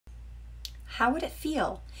how would it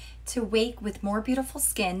feel to wake with more beautiful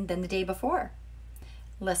skin than the day before?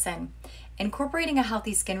 Listen, incorporating a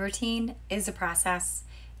healthy skin routine is a process.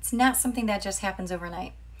 It's not something that just happens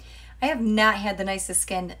overnight. I have not had the nicest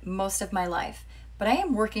skin most of my life, but I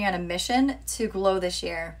am working on a mission to glow this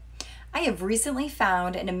year. I have recently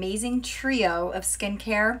found an amazing trio of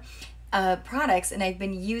skincare products, and I've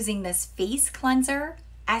been using this face cleanser,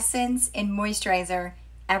 essence, and moisturizer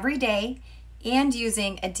every day, and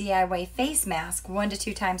using a DIY face mask 1 to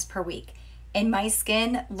 2 times per week. And my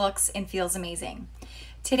skin looks and feels amazing.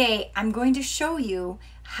 Today, I'm going to show you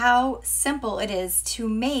how simple it is to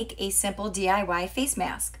make a simple DIY face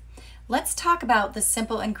mask. Let's talk about the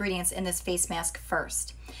simple ingredients in this face mask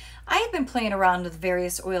first. I have been playing around with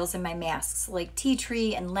various oils in my masks like tea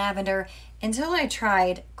tree and lavender until I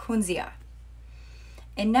tried Kunzea.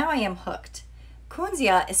 And now I am hooked.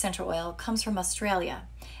 Kunzea essential oil comes from Australia,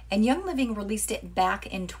 and Young Living released it back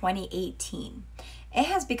in 2018. It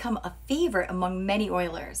has become a favorite among many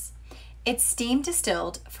oilers. It's steam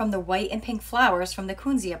distilled from the white and pink flowers from the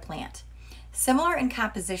Kunzea plant. Similar in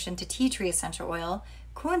composition to tea tree essential oil,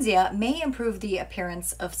 Kunzea may improve the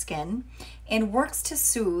appearance of skin and works to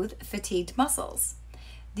soothe fatigued muscles.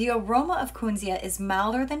 The aroma of Kunzea is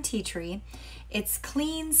milder than tea tree. It's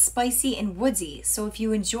clean, spicy, and woodsy, so if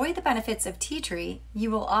you enjoy the benefits of tea tree, you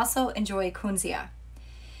will also enjoy Kunzea.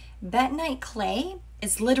 Bentonite clay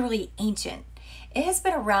is literally ancient. It has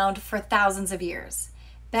been around for thousands of years.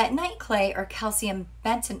 Bentonite clay, or calcium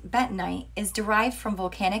bentonite, is derived from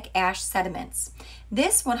volcanic ash sediments.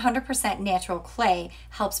 This 100% natural clay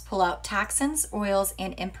helps pull out toxins, oils,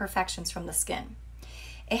 and imperfections from the skin.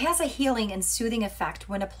 It has a healing and soothing effect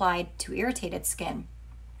when applied to irritated skin.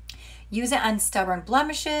 Use it on stubborn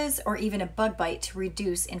blemishes or even a bug bite to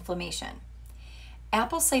reduce inflammation.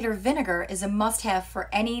 Apple cider vinegar is a must-have for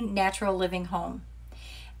any natural living home.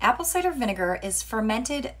 Apple cider vinegar is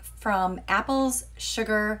fermented from apples,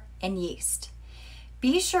 sugar, and yeast.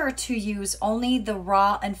 Be sure to use only the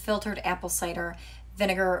raw unfiltered apple cider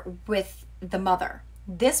vinegar with the mother.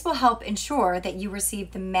 This will help ensure that you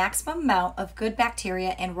receive the maximum amount of good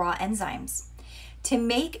bacteria and raw enzymes. To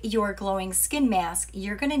make your glowing skin mask,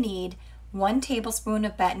 you're going to need 1 tablespoon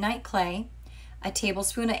of bentonite clay, a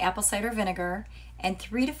tablespoon of apple cider vinegar, and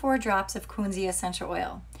 3 to 4 drops of Kunzea essential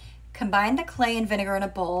oil. Combine the clay and vinegar in a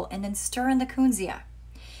bowl and then stir in the Kunzea.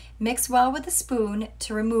 Mix well with a spoon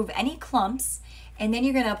to remove any clumps, and then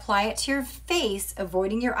you're going to apply it to your face,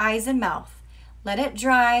 avoiding your eyes and mouth. Let it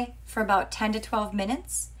dry for about 10 to 12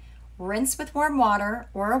 minutes. Rinse with warm water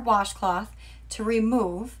or a washcloth to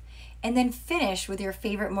remove, and then finish with your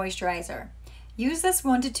favorite moisturizer. Use this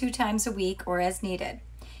 1 to 2 times a week or as needed.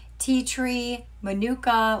 Tea tree,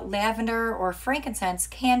 manuka, lavender, or frankincense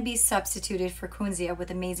can be substituted for Kunzea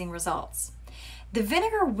with amazing results. The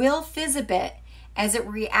vinegar will fizz a bit as it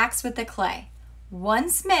reacts with the clay.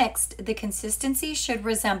 Once mixed, the consistency should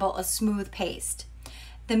resemble a smooth paste.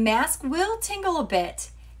 The mask will tingle a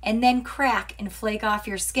bit and then crack and flake off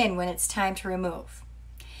your skin when it's time to remove.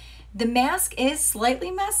 The mask is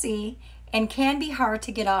slightly messy and can be hard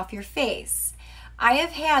to get off your face. I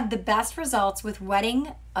have had the best results with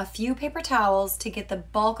wetting a few paper towels to get the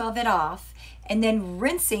bulk of it off and then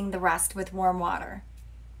rinsing the rest with warm water.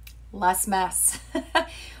 Less mess.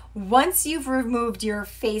 Once you've removed your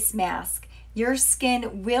face mask, your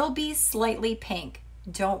skin will be slightly pink.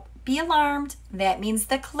 Don't be alarmed. That means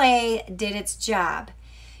the clay did its job.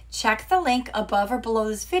 Check the link above or below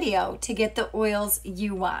this video to get the oils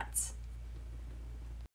you want.